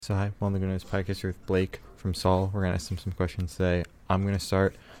So hi, welcome to this podcast here with Blake from Saul. We're going to ask him some questions today. I'm going to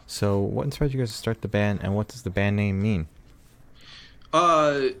start. So what inspired you guys to start the band, and what does the band name mean?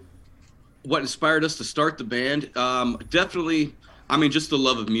 What inspired us to start the band? Definitely, just the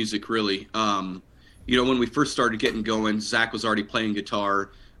love of music, really. When we first started getting going, Zach was already playing guitar.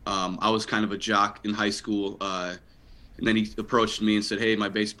 I was kind of a jock in high school. And then he approached me and said, "Hey, my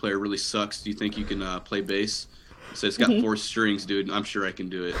bass player really sucks. Do you think you can play bass?" I said, "It's got four strings, dude. I'm sure I can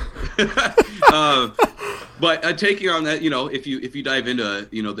do it." But taking on that, if you dive into,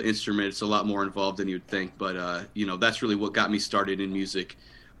 the instrument, it's a lot more involved than you'd think. But, that's really what got me started in music.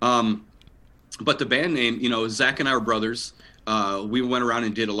 But the band name, Zach and I are brothers. We went around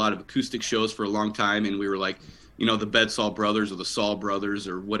and did a lot of acoustic shows for a long time, and we were like, the Bedsall Brothers or the Saul Brothers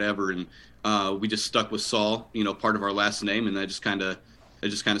or whatever. And we just stuck with Saul, part of our last name, and that just kind of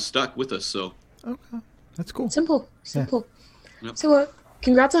stuck with us. So. Okay. That's cool. Simple. Yeah. Yep. So,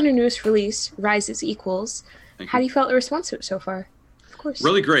 congrats on your newest release, Rise is Equals. How do you felt the response to it so far? Of course.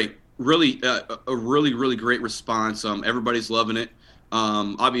 Really great. Really, a really great response. Everybody's loving it.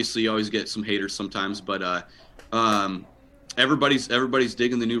 Obviously, you always get some haters sometimes, but everybody's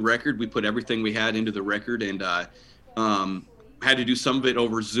digging the new record. We put everything we had into the record, and had to do some of it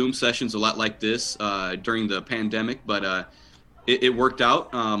over Zoom sessions, a lot like this during the pandemic, but it worked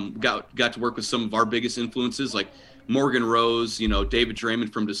out. Got to work with some of our biggest influences, like Morgan Rose, David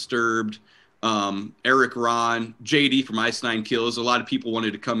Draymond from Disturbed, Eric Ron, JD from Ice Nine Kills. A lot of people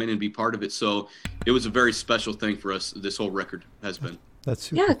wanted to come in and be part of it, so it was a very special thing for us. This whole record has been. That's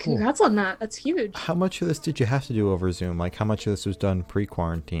super cool. Congrats on that. That's huge. How much of this did you have to do over Zoom? Like, how much of this was done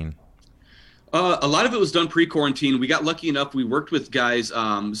pre-quarantine? A lot of it was done pre-quarantine. We got lucky enough. We worked with guys,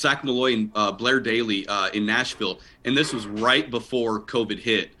 Zach Malloy and Blair Daly in Nashville, and this was right before COVID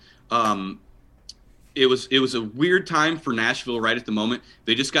hit. It was a weird time for Nashville right at the moment.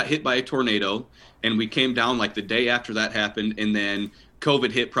 They just got hit by a tornado, and we came down like the day after that happened, and then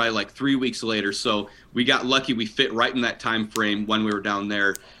COVID hit probably like 3 weeks later. So we got lucky. We fit right in that time frame when we were down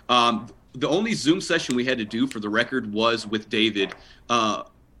there. The only Zoom session we had to do for the record was with David.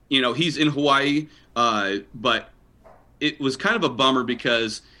 He's in Hawaii, but it was kind of a bummer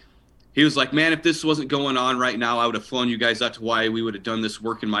because he was like, "Man, if this wasn't going on right now, I would have flown you guys out to Hawaii. We would have done this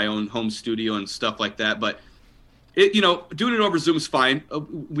work in my own home studio and stuff like that." But doing it over Zoom is fine.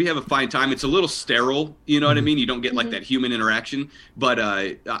 We have a fine time. It's a little sterile, you know what I mean? You don't get like that human interaction, but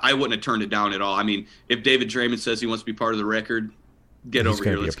I wouldn't have turned it down at all. I mean, if David Draymond says he wants to be part of the record, get He's over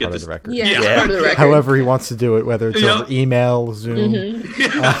here. Let's get this. The record. Yeah. Part of the record. However he wants to do it, whether it's over email, Zoom.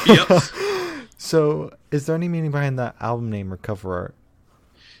 Yep. So, is there any meaning behind that album name or cover art?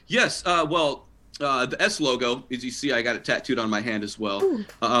 Yes. The S logo, as you see, I got it tattooed on my hand as well.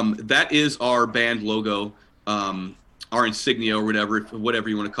 That is our band logo, our insignia or whatever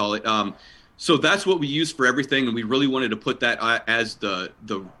you want to call it. So that's what we use for everything, and we really wanted to put that as the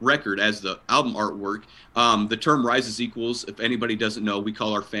record, as the album artwork. The term Rise is Equals, if anybody doesn't know, we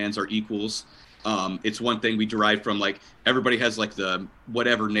call our fans our equals. It's one thing we derive from, like, everybody has like the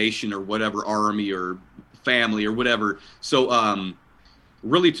whatever nation or whatever army or family or whatever. So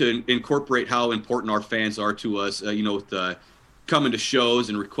really to incorporate how important our fans are to us, with the coming to shows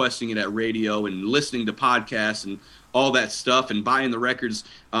and requesting it at radio and listening to podcasts and all that stuff and buying the records.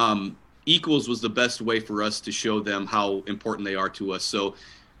 Equals was the best way for us to show them how important they are to us. So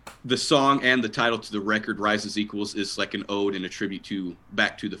the song and the title to the record, Rise is Equals, is like an ode and a tribute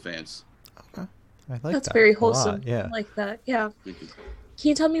back to the fans. Okay. I like That's that very a wholesome. lot, yeah. I like that. Yeah. Can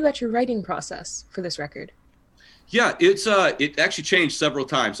you tell me about your writing process for this record? Yeah, it actually changed several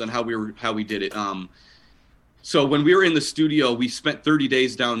times on how we did it. So when we were in the studio, we spent 30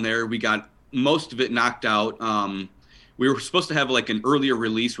 days down there. We got most of it knocked out. We were supposed to have like an earlier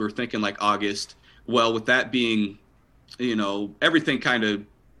release. We were thinking like August. Well, with that being, everything kind of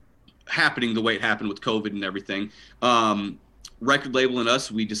happening the way it happened with COVID and everything, record label and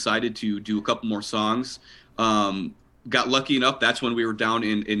us, we decided to do a couple more songs. Got lucky enough. That's when we were down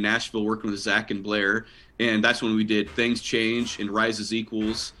in Nashville working with Zach and Blair. And that's when we did Things Change and Rise is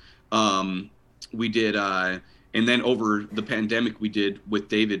Equals. We did, and then over the pandemic, we did with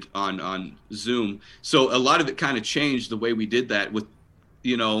David on Zoom. So a lot of it kind of changed the way we did that with,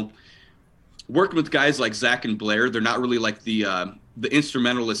 working with guys like Zach and Blair. They're not really like the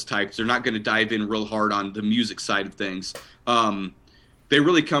instrumentalist types. They're not going to dive in real hard on the music side of things. They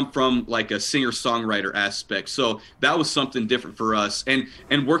really come from like a singer-songwriter aspect. So that was something different for us. And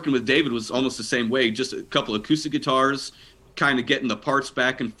working with David was almost the same way, just a couple of acoustic guitars, kind of getting the parts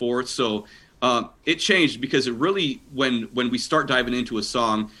back and forth. So it changed because it really, when we start diving into a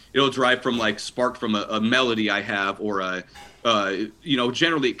song, it'll drive from like spark from a melody I have or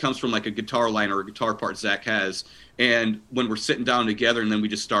Generally it comes from like a guitar line or a guitar part Zach has. And when we're sitting down together and then we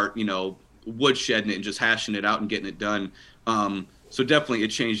just start, woodshedding it and just hashing it out and getting it done. So definitely it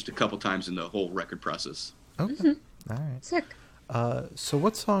changed a couple times in the whole record process. Okay. All right. Sick. So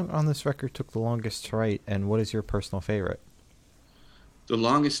what song on this record took the longest to write, and what is your personal favorite? The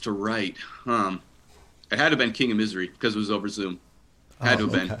longest to write? It had to have been King of Misery because it was over Zoom. Had to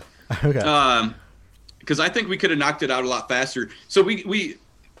have been. Okay. Because I think we could have knocked it out a lot faster. So we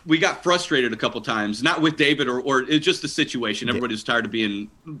got frustrated a couple times, not with David or it's just the situation. Everybody was tired of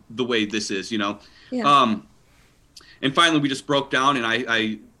being the way this is, Yeah. And finally we just broke down,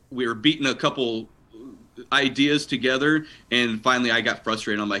 and we were beating a couple ideas together, and finally I got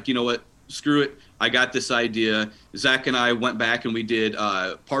frustrated. I'm like, you know what? Screw it. I got this idea. Zach and I went back and we did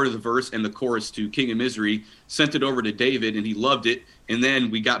part of the verse and the chorus to King of Misery, sent it over to David, and he loved it. And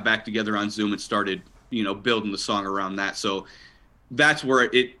then we got back together on Zoom and started, building the song around that. So that's where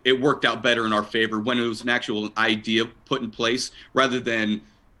it worked out better in our favor when it was an actual idea put in place rather than,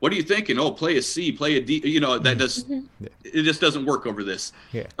 what are you thinking? Oh, play a C, play a D. It just doesn't work over this.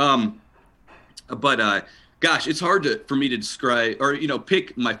 Yeah. But gosh, it's hard for me to describe or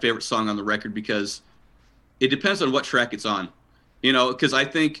pick my favorite song on the record because it depends on what track it's on. Because I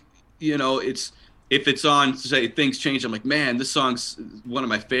think it's if it's on, say Things Change, I'm like, man, this song's one of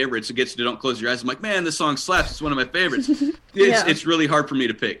my favorites. It gets to Don't Close Your Eyes. I'm like, man, this song slaps. It's one of my favorites. It's really hard for me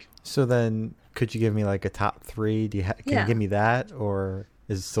to pick. So then, could you give me like a top three? Can you give me that, or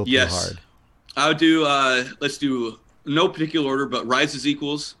is it still too hard? I'll do. Let's do no particular order, but Rises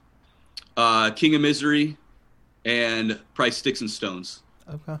Equals, King of Misery, and Price Sticks and Stones.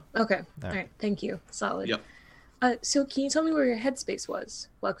 Okay. All right. Thank you. Solid. Yep. So can you tell me where your headspace was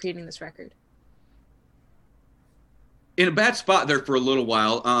while creating this record? In a bad spot there for a little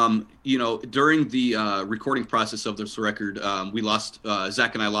while. During the recording process of this record, we lost,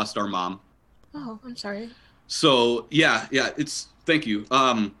 Zach and I lost our mom. Oh, I'm sorry. So yeah, thank you.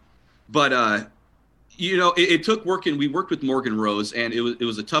 It took working. We worked with Morgan Rose, and it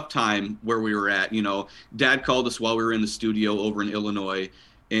was a tough time where we were at. Dad called us while we were in the studio over in Illinois,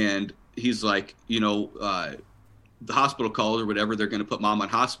 and he's like, the hospital called or whatever. They're going to put Mom on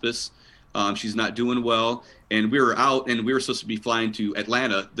hospice. She's not doing well, and we were out, and we were supposed to be flying to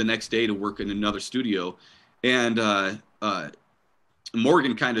Atlanta the next day to work in another studio, and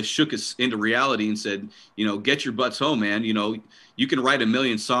Morgan kind of shook us into reality and said, get your butts home, man. You can write a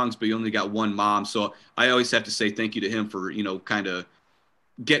million songs, but you only got one mom. So I always have to say thank you to him for, kind of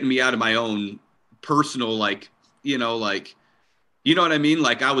getting me out of my own personal, what I mean?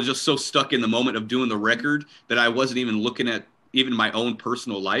 Like I was just so stuck in the moment of doing the record that I wasn't even looking at even my own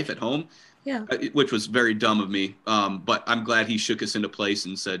personal life at home, which was very dumb of me. But I'm glad he shook us into place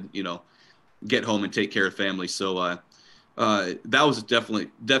and said, get home and take care of family. So, that was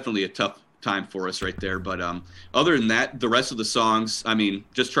definitely a tough time for us right there. But other than that, the rest of the songs,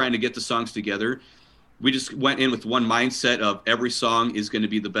 just trying to get the songs together, we just went in with one mindset of every song is going to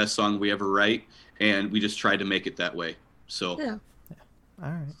be the best song we ever write, and we just tried to make it that way. So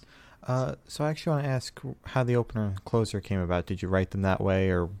all right. So I actually want to ask how the opener and closer came about. Did you write them that way,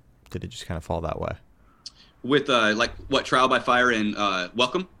 or did it just kind of fall that way? With Trial by Fire and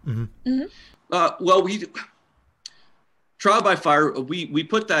Welcome? Mm-hmm. Trial by Fire, we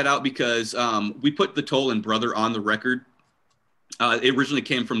put that out because we put The Toll and Brother on the record. It originally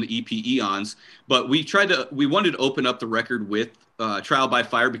came from the EP Eons, but we wanted to open up the record with Trial by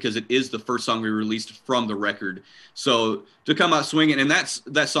Fire because it is the first song we released from the record. So to come out swinging, and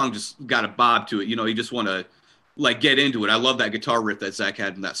that song just got a bob to it. You just want to get into it. I love that guitar riff that Zach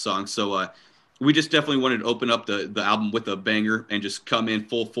had in that song. So we just definitely wanted to open up the album with a banger and just come in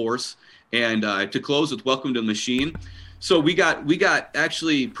full force. And to close with Welcome to the Machine. So we got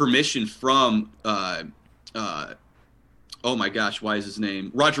actually permission from oh my gosh, why is his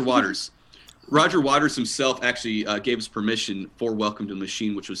name? Roger Waters. Roger Waters himself actually gave us permission for Welcome to the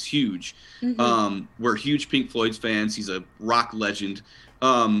Machine, which was huge. Mm-hmm. We're huge Pink Floyd fans. He's a rock legend.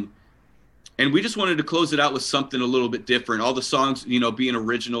 And we just wanted to close it out with something a little bit different. All the songs, being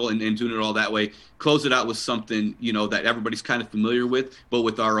original and doing it all that way, close it out with something, that everybody's kind of familiar with, but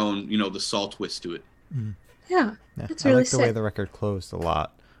with our own, the soul twist to it. Mm-hmm. Yeah, that's really sick. I like the way the record closed a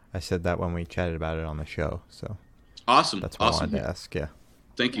lot. I said that when we chatted about it on the show. So awesome. That's what I wanted to ask. Yeah.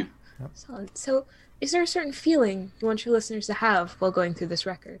 Thank you. Yep. Solid. So is there a certain feeling you want your listeners to have while going through this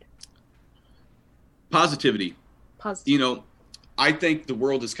record? Positivity. I think the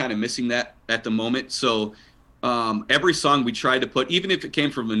world is kind of missing that at the moment. So Every song we tried to put, even if it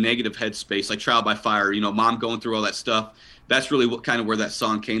came from a negative headspace, like Trial by Fire, mom going through all that stuff, that's really what kind of where that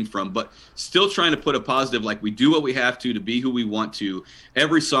song came from. But still trying to put a positive, like we do what we have to be who we want to.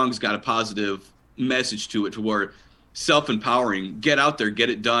 Every song's got a positive message to it, to where self-empowering, get out there, get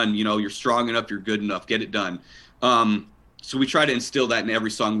it done. You're strong enough, you're good enough, get it done. So we try to instill that in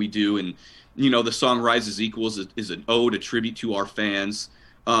every song we do. And, the song Rise is Equals is an ode, a tribute to our fans.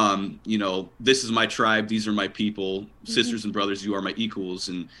 This is my tribe, these are my people, sisters and brothers, you are my equals.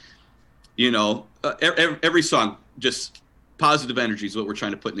 And, every song, just positive energy is what we're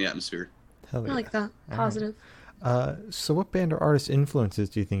trying to put in the atmosphere. Hell yeah. I like that. Positive. So what band or artist influences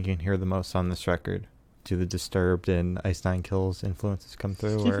do you think you can hear the most on this record? Do the Disturbed and Ice Nine Kills influences come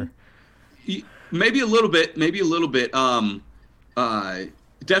through, or maybe a little bit?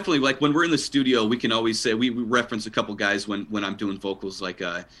 Definitely, like when we're in the studio, we can always say we reference a couple guys when I'm doing vocals, like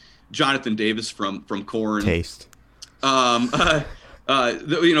Jonathan Davis from Korn. Taste. Get a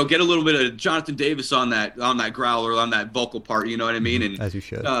little bit of Jonathan Davis on that growl or on that vocal part. You know what I mean? And as you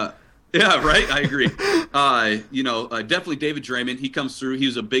should. Yeah, right. I agree. Definitely David Draymond. He comes through. He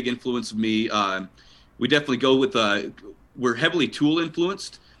was a big influence of me. We definitely go with we're heavily Tool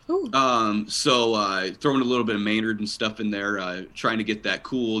influenced. So throwing a little bit of Maynard and stuff in there, trying to get that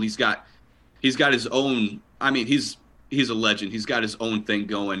cool. He's got his own. I mean, he's a legend. He's got his own thing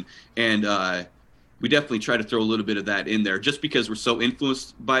going, and we definitely try to throw a little bit of that in there, just because we're so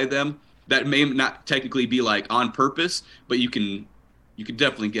influenced by them. That may not technically be like on purpose, but you can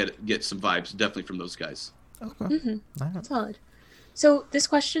definitely get some vibes definitely from those guys. Okay. Solid. So this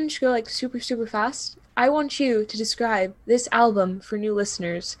question should go like super, super fast. I want you to describe this album for new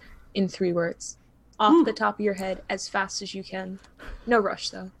listeners in 3 words. Off the top of your head, as fast as you can. No rush,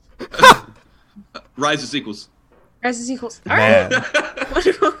 though. Rise is Equals. Rise is Equals. All Man. right.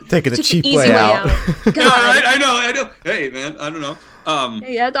 Wonderful. Taking the Took cheap easy way out. God. I know. Hey, man, I don't know.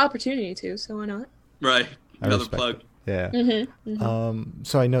 Hey, you had the opportunity to, so why not? Right. I Another respect plug. it. Yeah.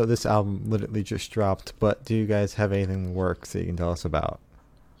 So I know this album literally just dropped, but do you guys have anything in the works that you can tell us about?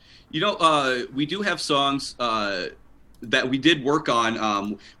 We do have songs that we did work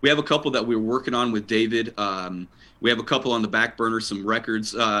on. We have a couple that we were working on with David. We have a couple on the back burner, some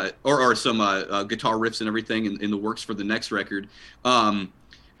records or some guitar riffs and everything in the works for the next record.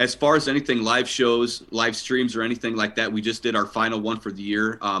 As far as anything live shows, live streams, or anything like that, we just did our final one for the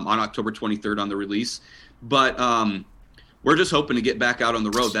year on October 23rd on the release. But we're just hoping to get back out on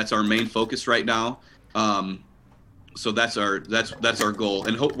the road. That's our main focus right now. So that's our goal,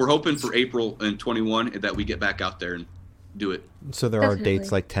 and we're hoping for April in 21 that we get back out there and do it. So there are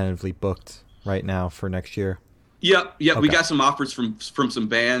dates like tentatively booked right now for next year. Yep. Okay. We got some offers from some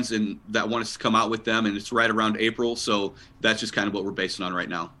bands and that want us to come out with them, and it's right around April. So that's just kind of what we're basing on right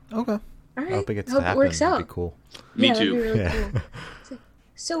now. Okay. All right. I hope it gets Hope to happen. works out. That'd be cool. Me That'd too. be really Yeah. cool.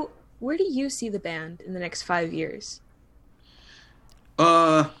 So, where do you see the band in the next 5 years?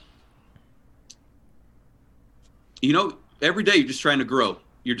 Every day you're just trying to grow.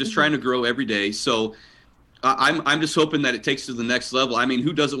 You're just trying to grow every day. So I'm just hoping that it takes to the next level. I mean,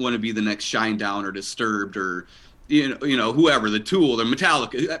 who doesn't want to be the next Shinedown or Disturbed or whoever, the Tool, the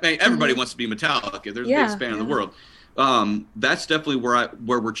Metallica? I mean, everybody wants to be Metallica. They're the biggest band in the world. That's definitely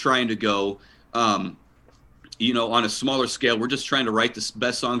where we're trying to go. On a smaller scale, we're just trying to write the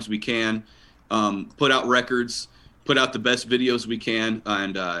best songs we can, put out records, put out the best videos we can,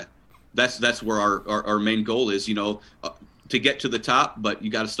 and that's where our main goal is. To get to the top, but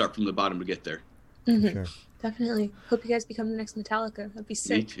you got to start from the bottom to get there. Sure. Definitely. Hope you guys become the next Metallica. That'd be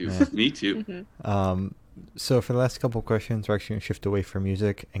sick. Me too. Yeah. Me too. So for the last couple questions, we're actually going to shift away from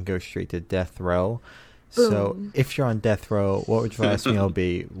music and go straight to death row. So Boom. if you're on death row, what would your last meal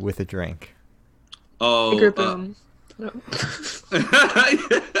be with a drink? Oh. Bigger boom. No.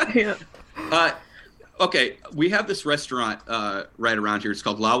 Yeah. Okay, we have this restaurant right around here. It's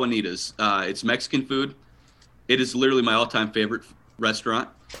called La Juanita's. It's Mexican food. It is literally my all-time favorite restaurant.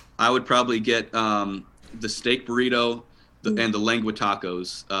 I would probably get the steak burrito and the lengua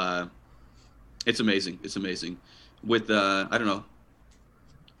tacos. It's amazing. It's amazing. With I don't know,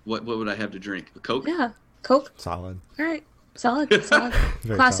 what would I have to drink? A Coke? Yeah. Coke. Solid. All right. Solid.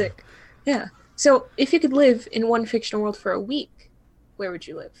 Very Classic. Yeah. So, if you could live in one fictional world for a week, where would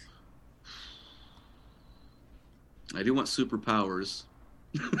you live? I do want superpowers.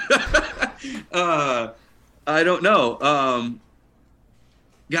 I don't know.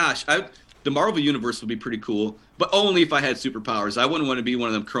 Gosh, the Marvel Universe would be pretty cool, but only if I had superpowers. I wouldn't want to be one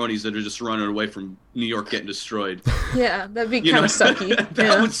of them cronies that are just running away from New York getting destroyed. Yeah, that'd be kind of sucky.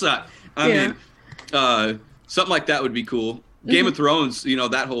 That would suck. I mean, something like that would be cool. Game of Thrones,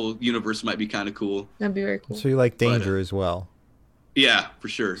 that whole universe might be kind of cool. That'd be very cool. So you like danger as well. Yeah, for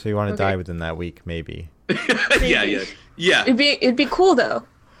sure. So you want to Okay. die within that week, maybe. Yeah. It'd be cool though.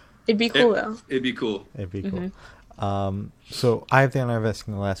 It'd be cool though. It'd be cool. It'd be cool. So I have the honor of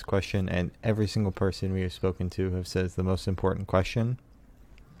asking the last question, and every single person we have spoken to have said the most important question.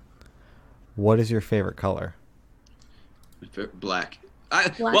 What is your favorite color? Black.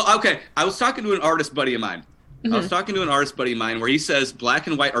 Black. Well, okay. I was talking to an artist buddy of mine. Where he says black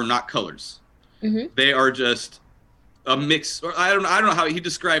and white are not colors. They are just a mix. Or I don't know how he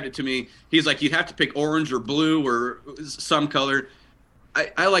described it to me. He's like, you'd have to pick orange or blue or some color.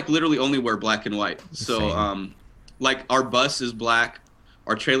 I like literally only wear black and white. So, Same. like our bus is black,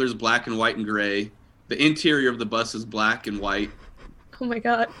 our trailer is black and white and gray. The interior of the bus is black and white. Oh my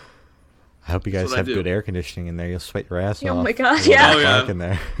god. I hope you That's guys what I have do. good air conditioning in there. You'll sweat your ass off. Oh my God, with all yeah. that Oh, yeah. black in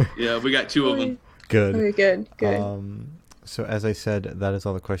there. Yeah, we got 2 of them. Good. Okay, good. So as I said, that is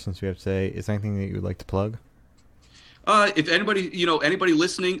all the questions we have today. Is there anything that you would like to plug? If anybody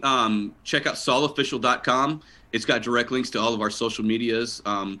listening, check out solofficial.com. It's got direct links to all of our social medias.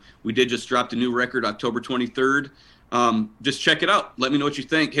 We did just drop a new record October 23rd. Just check it out. Let me know what you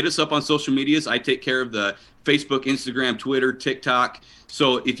think. Hit us up on social medias. I take care of the Facebook, Instagram, Twitter, TikTok.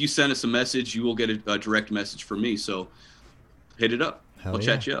 So if you send us a message, you will get a direct message from me. So hit it up. Hell I'll yeah.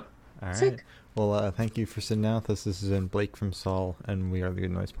 chat you up. All right. Sick. Well, thank you for sitting down with us. This has been Blake from Saul, and we are the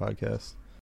Good Noise Podcast.